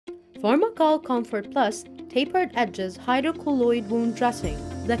Pharmacoll Comfort Plus tapered edges hydrocolloid wound dressing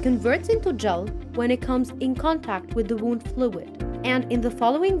that converts into gel when it comes in contact with the wound fluid. And in the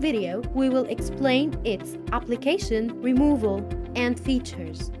following video, we will explain its application, removal, and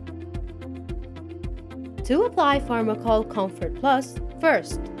features. To apply Pharmacoll Comfort Plus,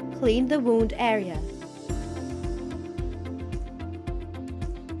 first, clean the wound area.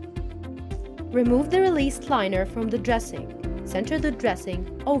 Remove the released liner from the dressing. Center the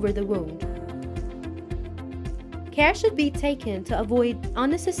dressing over the wound. Care should be taken to avoid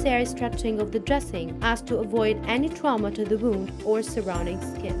unnecessary stretching of the dressing as to avoid any trauma to the wound or surrounding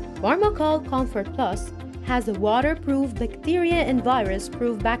skin. Pharmacoll Comfort Plus has a waterproof, bacteria and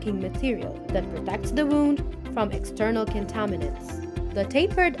virus-proof backing material that protects the wound from external contaminants. The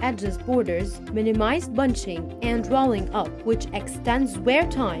tapered edges borders minimize bunching and rolling up, which extends wear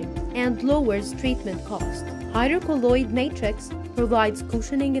time and lowers treatment cost. Hydrocolloid matrix provides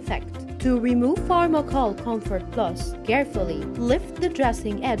cushioning effect. To remove Pharmacoll Comfort Plus, carefully lift the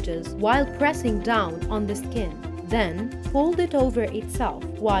dressing edges while pressing down on the skin. Then, fold it over itself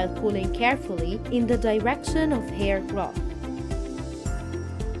while pulling carefully in the direction of hair growth.